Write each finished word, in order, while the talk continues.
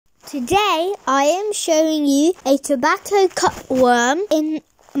Today I am showing you a tobacco cutworm in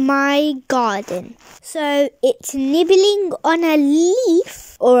my garden. So it's nibbling on a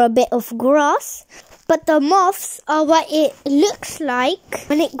leaf or a bit of grass, but the moths are what it looks like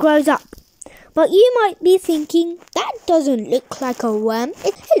when it grows up. But you might be thinking, that doesn't look like a worm,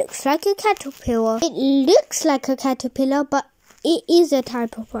 it looks like a caterpillar. It looks like a caterpillar, but it is a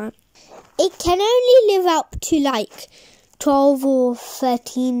type of worm. It can only live up to 12 or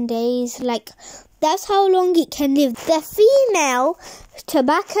 13 days. That's how long it can live. The female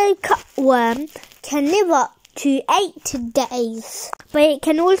tobacco cutworm can live up to 8 days, but it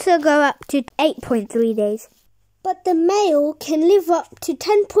can also go up to 8.3 days. But the male can live up to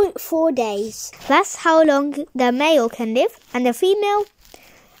 10.4 days. That's how long the male can live, and the female,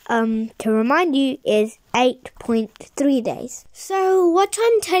 to remind you, is 8.3 days. So what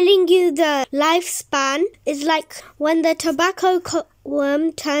I'm telling you, the lifespan is like when the tobacco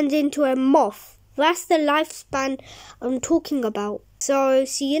cutworm turns into a moth. That's the lifespan I'm talking about. So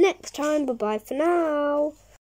see you next time. Bye-bye for now.